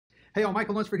Hey, I'm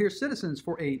Michael Lunsford here, Citizens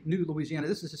for a New Louisiana.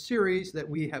 This is a series that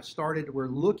we have started. We're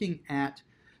looking at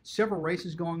several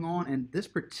races going on, and this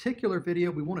particular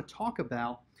video, we want to talk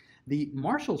about the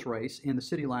Marshals race in the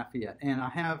city of Lafayette. And I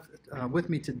have with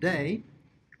me today,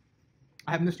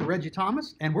 I have Mr. Reggie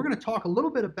Thomas, and we're going to talk a little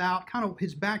bit about kind of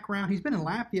his background. He's been in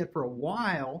Lafayette for a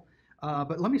while,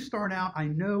 but let me start out.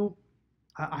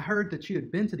 I heard that you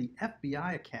had been to the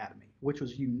FBI Academy, which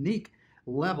was unique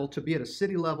level to be at a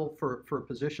city level for a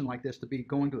position like this, to be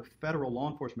going to a federal law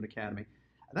enforcement academy.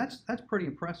 That's pretty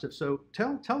impressive. So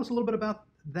tell us a little bit about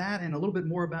that and a little bit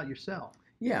more about yourself.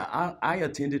 Yeah, I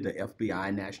attended the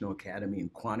FBI National Academy in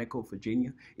Quantico,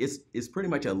 Virginia. It's pretty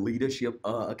much a leadership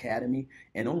academy,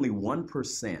 and only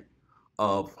 1%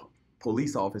 of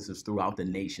police officers throughout the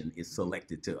nation is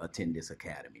selected to attend this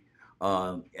academy.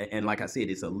 And like I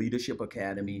said, it's a leadership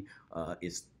academy.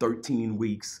 It's 13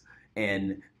 weeks,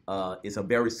 and it's a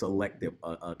very selective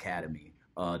academy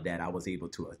that I was able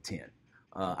to attend.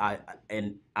 I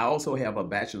also have a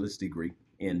bachelor's degree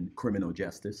in criminal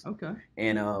justice. Okay.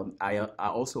 And I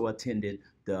also attended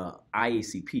the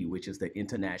IACP, which is the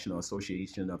International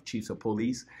Association of Chiefs of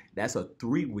Police. That's a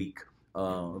 3-week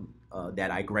that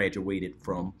I graduated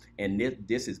from, and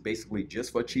this is basically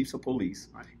just for chiefs of police,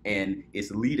 right. And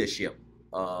it's leadership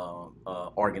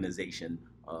organization,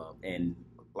 and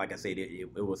like I said,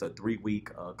 it was a 3-week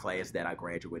class that I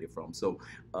graduated from. So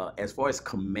as far as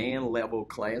command level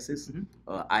classes,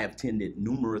 I have attended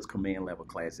numerous command level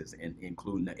classes,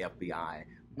 including the FBI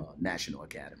National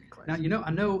Academy class. Now,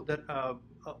 I know that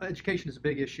education is a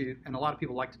big issue, and a lot of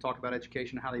people like to talk about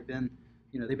education, how they've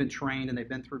been trained and they've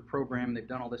been through program, and they've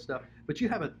done all this stuff. But you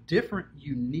have a different,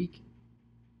 unique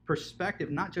perspective,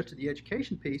 not just to the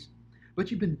education piece, but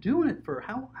you've been doing it for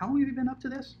how long have you been up to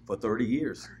this? For 30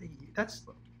 years. That's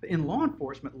in law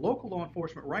enforcement, local law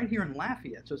enforcement, right here in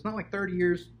Lafayette. So it's not like 30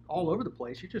 years all over the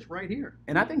place. You're just right here.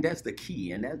 And I think that's the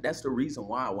key, and that's the reason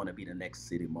why I want to be the next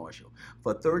city marshal.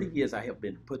 For 30 years, I have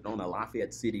been putting on a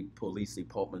Lafayette City Police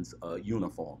Department's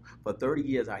uniform. For 30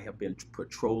 years, I have been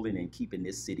patrolling and keeping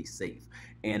this city safe.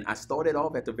 And I started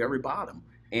off at the very bottom.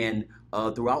 And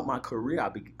throughout my career,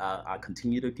 I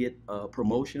continue to get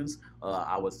promotions.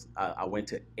 I went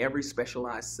to every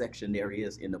specialized section there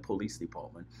is in the police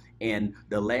department. And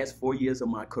the last 4 years of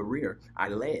my career, I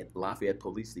led Lafayette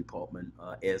Police Department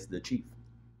as the chief.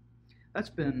 That's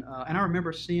been, and I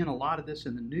remember seeing a lot of this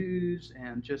in the news,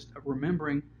 and just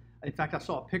remembering. In fact, I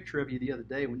saw a picture of you the other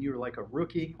day when you were like a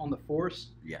rookie on the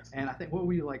force. Yes. And I think, what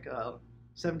were you, like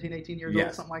 17, 18 years yes.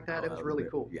 old, something like that? It was really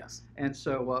cool. Yes. And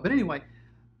so, but anyway,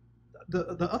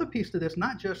 the other piece to this,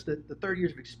 not just the 30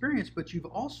 years of experience, but you've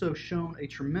also shown a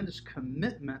tremendous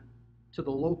commitment to the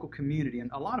local community.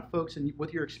 And a lot of folks,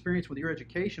 with your experience, with your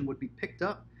education, would be picked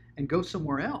up and go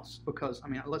somewhere else because, I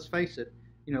mean, let's face it,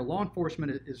 law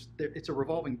enforcement it's a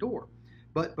revolving door.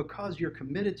 But because you're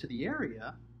committed to the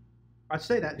area, I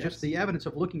say that yes. just the evidence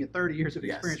of looking at 30 years of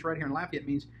experience yes. right here in Lafayette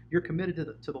means you're committed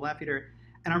to the Lafayette area.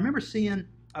 And I remember seeing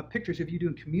pictures of you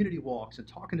doing community walks and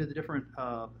talking to the different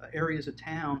areas of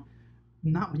town.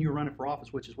 Not when you were running for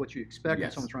office, which is what you expect yes.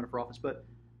 when someone's running for office, but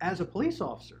as a police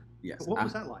officer. Yes. What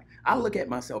was that like? I look at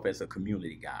myself as a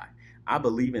community guy. I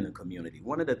believe in the community.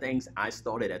 One of the things I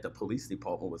started at the police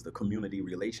department was the Community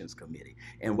Relations Committee.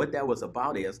 And what that was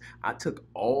about is I took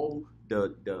all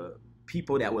the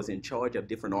people that was in charge of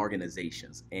different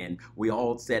organizations, and we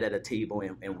all sat at a table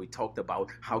and we talked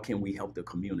about how can we help the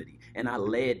community. And I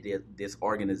led this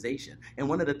organization. And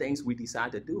one of the things we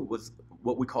decided to do was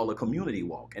what we call a community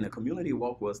walk. And a community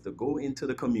walk was to go into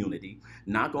the community,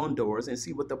 knock on doors, and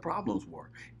see what the problems were.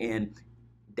 And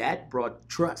that brought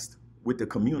trust with the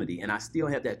community, and I still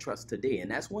have that trust today.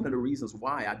 And that's one of the reasons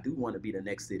why I do want to be the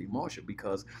next city marshal,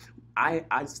 because I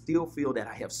still feel that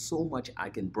I have so much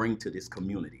I can bring to this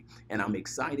community. And I'm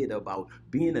excited about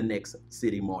being the next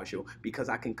city marshal because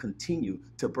I can continue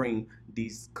to bring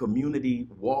these community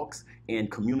walks and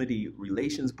community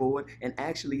relations board and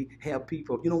actually have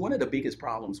people, one of the biggest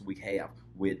problems we have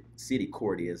with city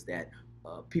court is that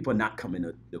people are not coming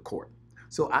to the court.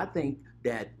 So I think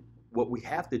that what we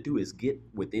have to do is get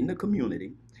within the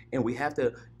community, and we have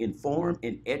to inform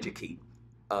and educate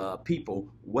people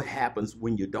what happens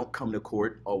when you don't come to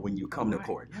court or when you come to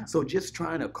court. Yeah. So just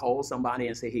trying to call somebody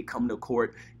and say, hey, come to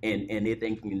court, and they're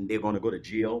thinking they're going to go to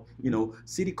jail.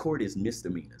 City court is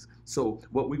misdemeanors. So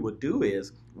what we would do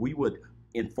is we would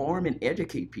inform and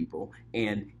educate people,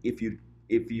 and if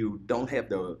you don't have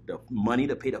the money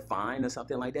to pay the fine or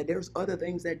something like that, there's other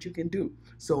things that you can do.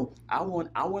 So I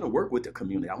want to work with the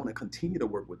community. I want to continue to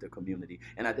work with the community.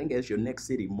 And I think as your next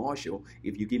city marshal,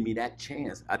 if you give me that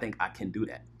chance, I think I can do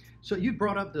that. So you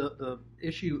brought up the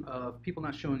issue of people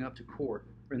not showing up to court.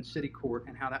 in city court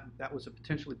and how that was a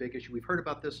potentially big issue. We've heard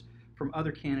about this from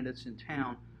other candidates in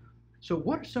town. So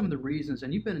what are some of the reasons,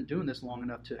 and you've been doing this long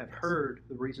enough to have heard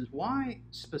the reasons, why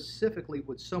specifically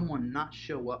would someone not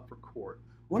show up for court?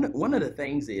 One of the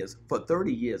things is, for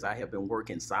 30 years, I have been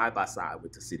working side by side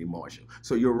with the city marshal.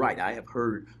 So you're right. I have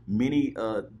heard many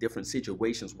different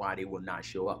situations why they will not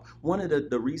show up. One of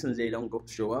the reasons they don't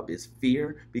show up is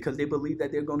fear, because they believe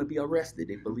that they're going to be arrested.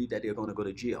 They believe that they're going to go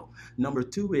to jail. Number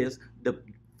two is the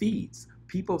fees.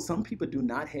 Some people do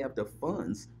not have the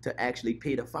funds to actually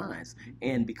pay the fines.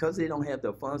 And because they don't have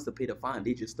the funds to pay the fine,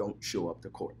 they just don't show up to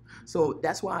court. So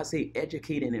that's why I say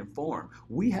educate and inform.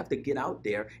 We have to get out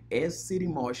there as city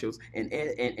marshals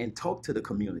and talk to the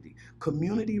community.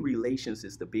 Community relations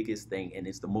is the biggest thing, and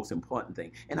it's the most important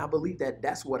thing. And I believe that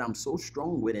that's what I'm so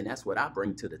strong with, and that's what I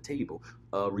bring to the table,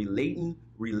 relating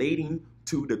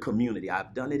to the community.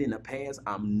 I've done it in the past.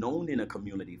 I'm known in the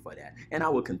community for that, and I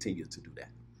will continue to do that.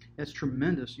 It's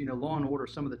tremendous. You know, law and order,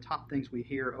 some of the top things we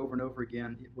hear over and over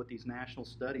again with these national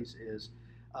studies is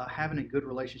having a good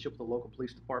relationship with the local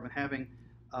police department, having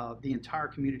the entire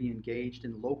community engaged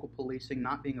in local policing,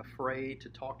 not being afraid to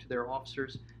talk to their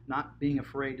officers, not being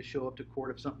afraid to show up to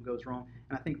court if something goes wrong.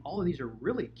 And I think all of these are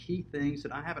really key things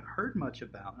that I haven't heard much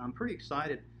about. And I'm pretty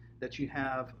excited that you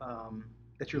have,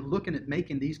 that you're looking at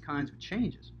making these kinds of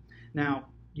changes. Now,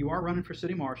 you are running for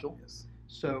city marshal. Yes.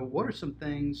 So what are some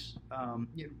things,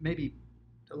 maybe,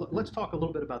 let's talk a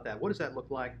little bit about that. What does that look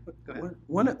like? Go ahead.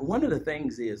 One of the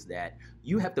things is that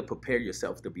you have to prepare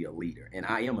yourself to be a leader, and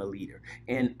I am a leader.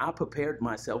 And I prepared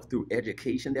myself through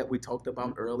education that we talked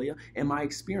about earlier, and my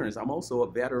experience. I'm also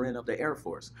a veteran of the Air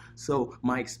Force. So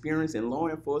my experience in law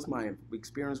enforcement, my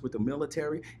experience with the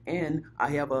military, and I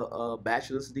have a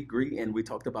bachelor's degree, and we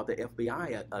talked about the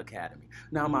FBI Academy.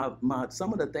 Now,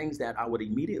 some of the things that I would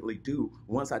immediately do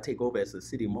once I take over as the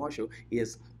city marshal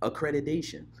is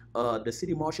accreditation. The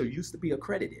city marshal used to be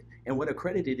accredited, and what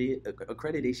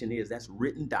accreditation is, that's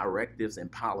written directives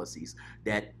and policies,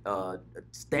 that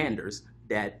standards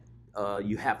that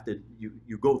you have to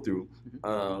you go through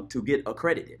to get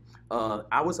accredited.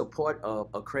 I was a part of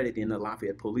accrediting the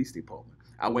Lafayette Police Department.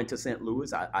 I went to St.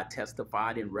 Louis. I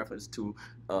testified in reference to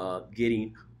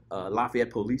getting Lafayette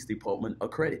Police Department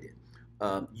accredited.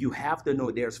 You have to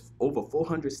know there's over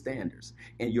 400 standards,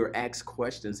 and you're asked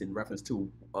questions in reference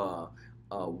to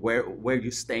where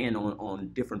you stand on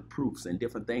different proofs and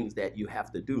different things that you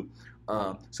have to do.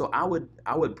 So I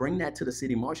would bring that to the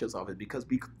city marshal's office, because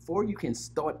before you can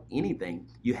start anything,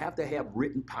 you have to have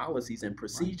written policies and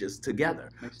procedures together.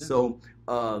 So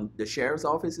the sheriff's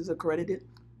office is accredited,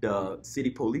 the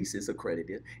city police is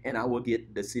accredited, and I will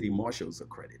get the city marshals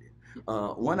accredited.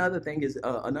 Another thing is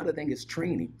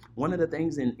training. One of the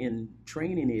things in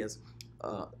training is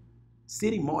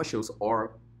city marshals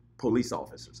are police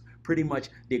officers. Pretty much,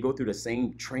 they go through the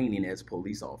same training as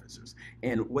police officers.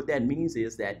 And what that means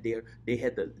is that they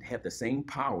have the same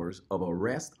powers of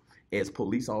arrest as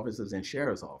police officers and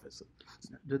sheriff's officers.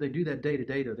 Do they do that day to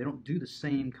day, though? They don't do the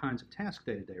same kinds of tasks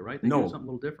day to day, right? They do something a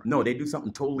little different. No, they do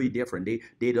something totally different. They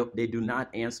do not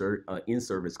answer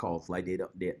in-service calls. Like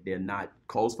they're not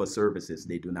calls for services.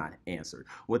 They do not answer.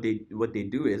 What they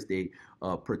do is they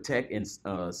protect and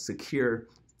secure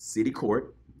city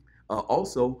court.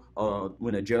 Also,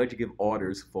 when a judge gives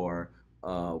orders for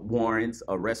warrants,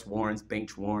 arrest warrants,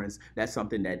 bench warrants, that's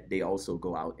something that they also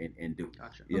go out and do.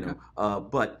 Gotcha. You know,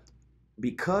 but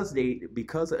because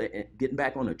getting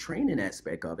back on the training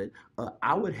aspect of it,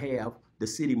 I would have the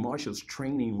city marshals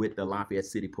training with the Lafayette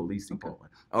City Police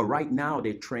Department. Right now,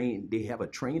 they have a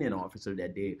training officer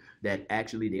that they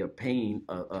are paying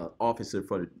an officer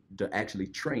to actually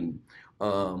train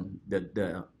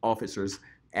the officers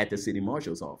at the city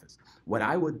marshal's office. What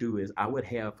I would do is I would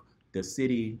have the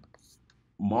city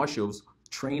marshals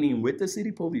training with the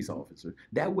city police officer.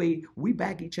 That way, we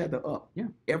back each other up. Yeah.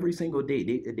 Every single day.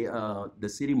 The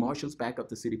city marshals back up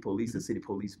the city police. The city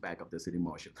police back up the city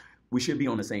marshal. We should be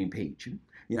on the same page.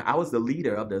 You know, I was the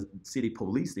leader of the city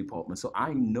police department, so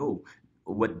I know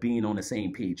what being on the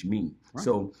same page means. Right.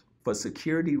 So, for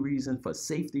security reasons, for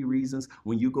safety reasons,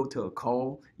 when you go to a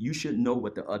call, you should know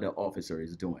what the other officer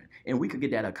is doing. And we could get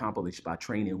that accomplished by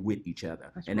training with each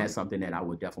other. That's something that I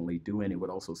would definitely do, and it would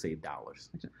also save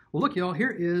dollars. Well, look, y'all, here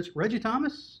is Reggie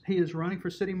Thomas. He is running for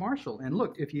city marshal. And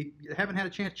look, if you haven't had a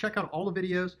chance, check out all the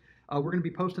videos. We're going to be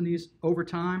posting these over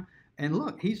time. And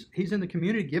look, he's in the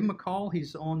community. Give him a call.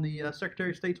 He's on the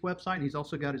Secretary of State's website. And he's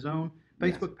also got his own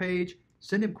Facebook page.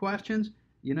 Send him questions.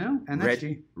 You know, and that's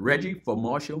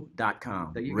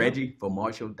ReggieForMarshall.com.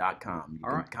 ReggieForMarshall.com. You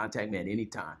can contact me at any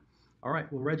time. All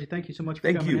right. Well, Reggie, thank you so much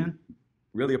for coming in.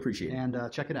 Really appreciate it. And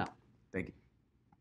check it out. Thank you.